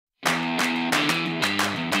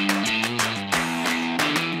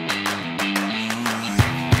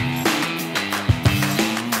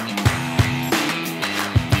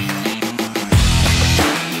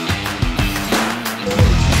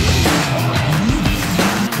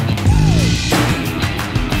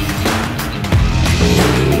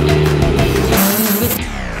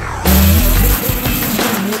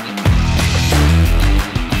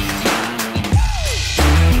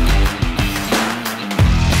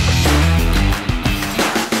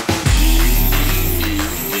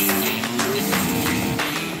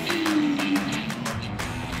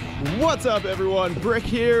What's up everyone? Brick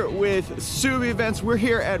here with SubieEvents. We're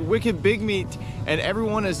here at Wicked Big Meet and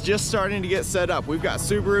everyone is just starting to get set up. We've got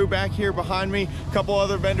Subaru back here behind me, a couple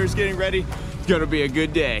other vendors getting ready. It's gonna be a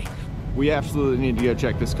good day. We absolutely need to go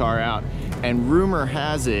check this car out. And rumor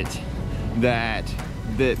has it that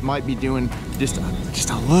might be doing just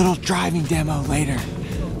a little driving demo later.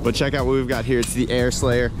 But check out what we've got here. It's the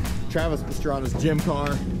AirSlayer, Travis Pastrana's gym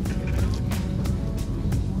car.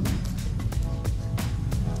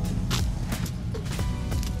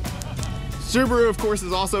 Subaru, of course,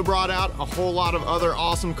 has also brought out a whole lot of other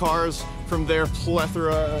awesome cars from their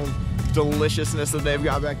plethora of deliciousness that they've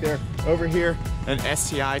got back there. Over here, an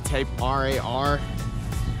STI Type RAR.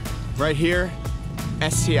 Right here,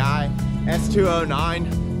 STI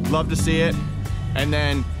S209. Love to see it. And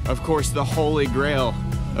then, of course, the holy grail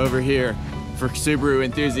over here for Subaru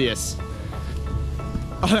enthusiasts.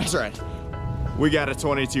 Oh, that's right. We got a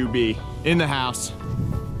 22B in the house.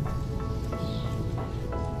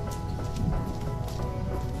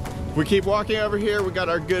 We keep walking over here, we got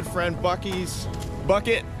our good friend Bucky's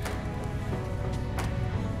bucket.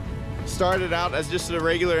 Started out as just a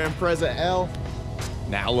regular Impreza L.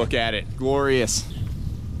 Now look at it, glorious.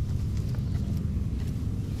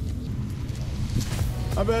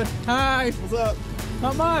 Hi, bud. Hi. What's up?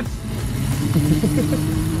 Not much.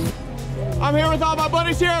 I'm here with all my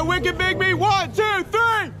buddies here at Wicked Big Meet. 1, 2,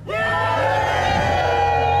 3! Yeah!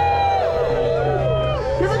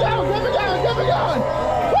 Keep it going, keep it going, keep it going!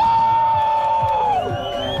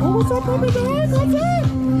 What's up, baby dog? What's up?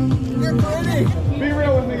 You're pretty. Be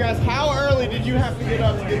real with me, guys. How early did you have to get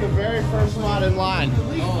up to get the very first spot in line?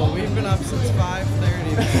 Oh, we've been up since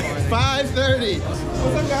 5:30 this morning. 5:30.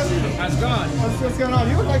 What's up, guys? How's it going? What's going on?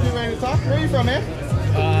 You look like you're ready to talk. Where are you from, man?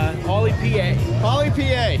 Holly, PA. Holly, PA.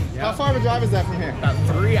 Yep. How far of a drive is that from here? About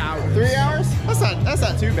 3 hours. 3 hours? That's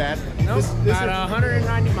not too bad. Nope, about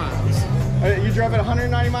 190 miles. You drove at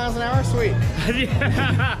 190 miles an hour? Sweet.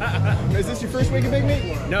 Yeah. Is this your first Wicked Big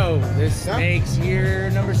Meet? No, this makes year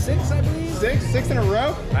number 6, I believe. Six in a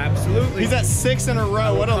row? Absolutely. He's at 6 in a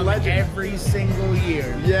row. What a legend. Every single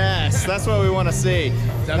year. Yes, that's what we want to see.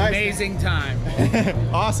 It's an amazing time.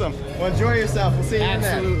 Awesome. Well, enjoy yourself. We'll see you in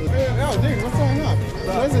there. Absolutely. Oh, dude, what's going on?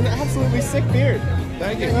 That's an absolutely sick beard.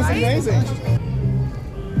 Thank you. That's amazing.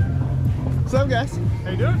 What's up, guys? How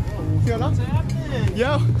you doing? What's going on? What's happening?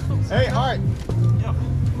 Yo. Hey, all right. Yo.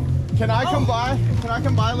 Can I come by? Can I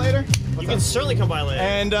come by later? You can certainly come by later.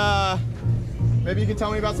 And maybe you can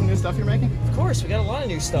tell me about some new stuff you're making? Of course, we got a lot of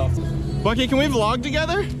new stuff. Bucky, can we vlog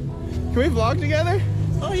together? Can we vlog together?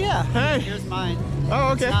 Oh yeah. Hey. Here's mine. Oh,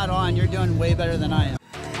 okay. It's not on. You're doing way better than I am.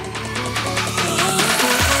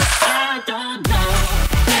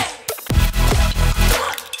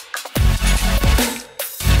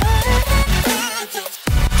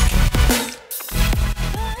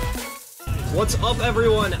 What's up,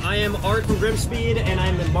 everyone? I am Art from Grimspeed, and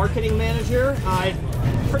I'm the marketing manager. I've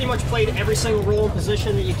pretty much played every single role and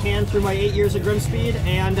position that you can through my 8 years at Grimspeed,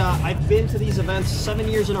 and I've been to these events 7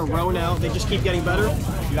 years in a row now. They just keep getting better.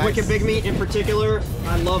 Nice. Wicked Big Meet in particular,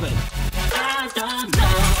 I love it.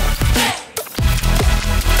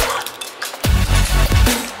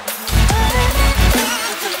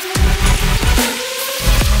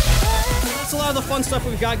 A lot of the fun stuff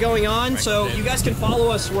we've got going on, so you guys can follow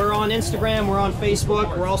us. We're on Instagram, we're on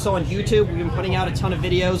Facebook, we're also on YouTube. We've been putting out a ton of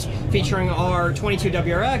videos featuring our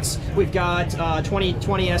 22WRX. We've got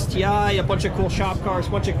 2020 STI, a bunch of cool shop cars, a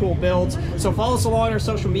bunch of cool builds. So follow us along on our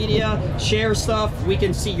social media, share stuff. We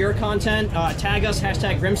can see your content, tag us,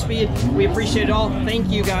 #Grimspeed. We appreciate it all.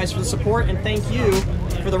 Thank you guys for the support, and thank you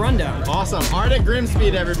for the rundown. Awesome. Art at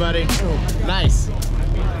Grimspeed, everybody. Nice.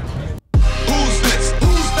 Who's this?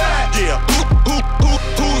 Who's that? Yeah.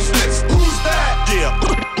 Who's this? Who's that? Yeah.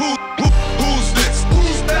 Who's this?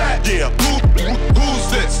 Who's that? Yeah.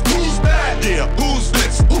 Who's this? Who's that? Yeah. Who's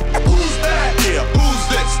this? Who's that? Yeah. Who's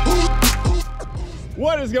this?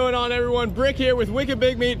 What is going on, everyone? Brick here with Wicked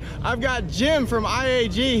Big Meet. I've got Jim from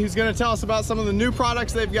IAG who's going to tell us about some of the new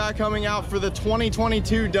products they've got coming out for the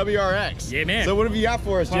 2022 WRX. Yeah, man. So what have you got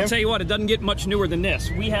for us, Jim? I'll tell you what, it doesn't get much newer than this.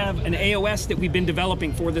 We have an AOS that we've been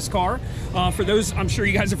developing for this car. For those, I'm sure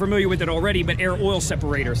you guys are familiar with it already, but air oil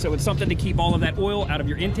separator. So it's something to keep all of that oil out of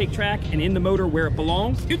your intake track and in the motor where it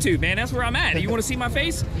belongs. YouTube, man, that's where I'm at. You want to see my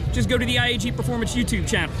face? Just go to the IAG Performance YouTube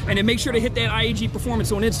channel and then make sure to hit that IAG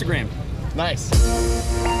Performance on Instagram. Nice.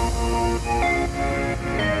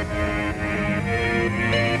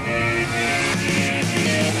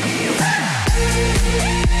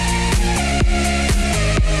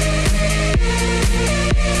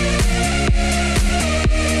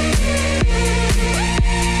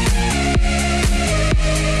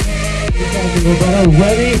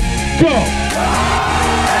 Ready? go.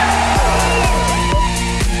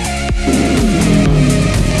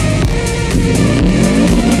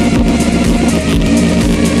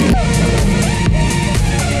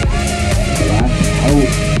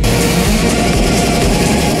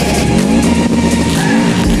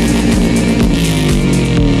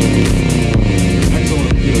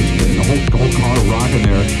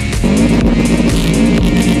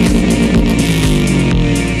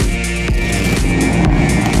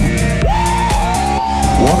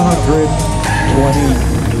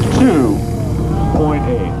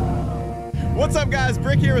 What's up guys,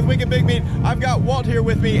 Brick here with Wicked Big Meat. I've got Walt here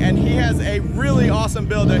with me and he has a really awesome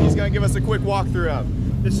build that he's going to give us a quick walkthrough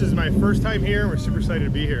of. This is my first time here. We're super excited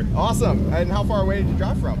to be here. Awesome. And how far away did you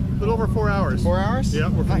drive from? A little over 4 hours. 4 hours? Yeah,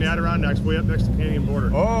 we're from the Adirondacks, way up next to the Canadian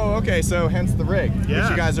border. Oh, okay, so hence the rig, which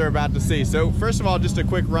you guys are about to see. So first of all, just a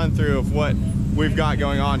quick run through of what we've got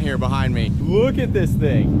going on here behind me. Look at this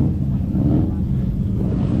thing.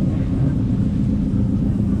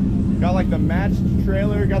 Got like the matched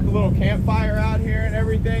trailer, got the little campfire out here and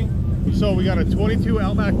everything. So we got a 22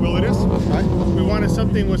 Outback Wilderness. Right. We wanted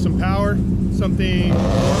something with some power, something more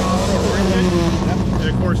off-road oriented. And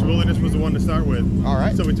of course, Wilderness was the one to start with. All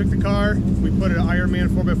right. So we took the car, we put an Ironman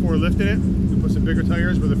 4x4 lift in it. We put some bigger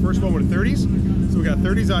tires. We're the first one with 30s. So we got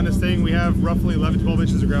 30s on this thing. We have roughly 11, 12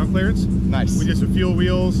 inches of ground clearance. Nice. We did some fuel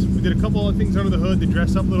wheels. We did a couple of things under the hood to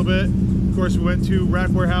dress up a little bit. Of course, we went to Rack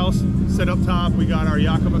Warehouse, set up top. We got our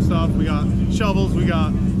Yakima stuff. We got shovels. We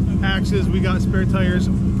got axes. We got spare tires.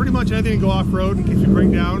 Pretty much anything to go off-road in case we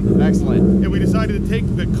break down. Excellent. And we decided to take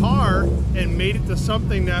the car and made it to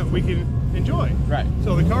something that we can enjoy. Right.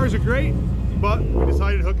 So the cars are great, but we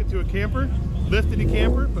decided to hook it to a camper, lifted a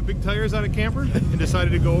camper, put big tires on a camper, and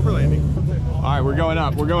decided to go overlanding. All right, we're going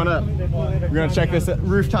up. We're going up. We're going to check this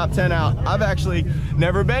rooftop tent out. I've actually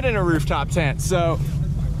never been in a rooftop tent, so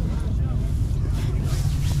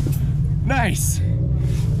nice.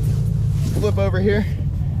 Flip over here.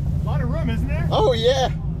 A lot of room, isn't there? Oh yeah.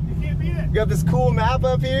 You can't beat it. Got this cool map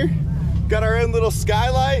up here. Got our own little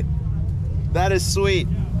skylight. That is sweet.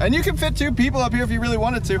 And you can fit 2 people up here if you really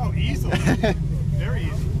wanted to. Oh, easily. Very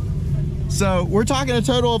easy. So we're talking a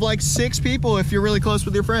total of like 6 people if you're really close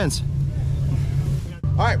with your friends.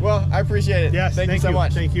 All right, well, I appreciate it. Yes, thank you so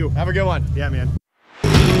much. Thank you. Have a good one. Yeah, man.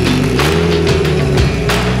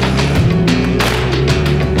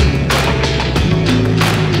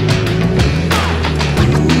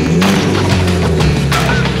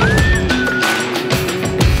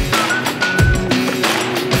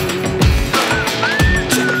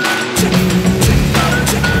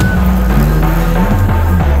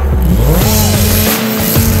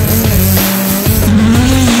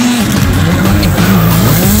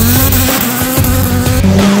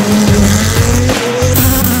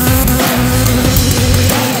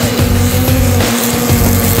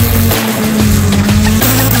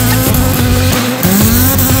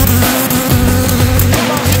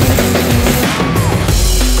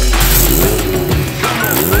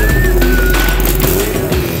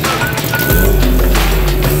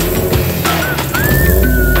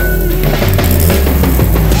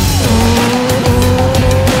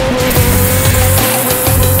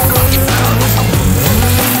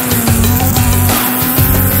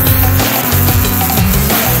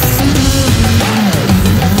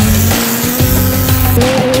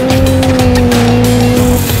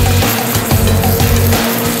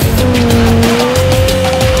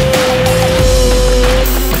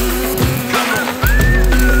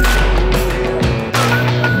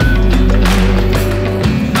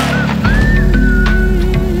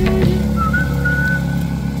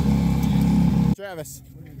 Travis,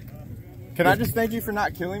 can I just thank you for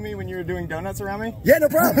not killing me when you were doing donuts around me? Yeah, no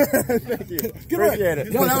problem. Thank you. Appreciate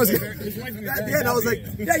it. No, that was good. Yeah, and I was like,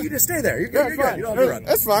 yeah, you just stay there. You're good. You don't have to run.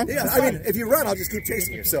 That's fine. Yeah, I mean, if you run, I'll just keep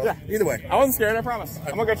chasing you. So, either way. I wasn't scared, I promise.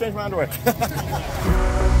 I'm going to go change my underwear.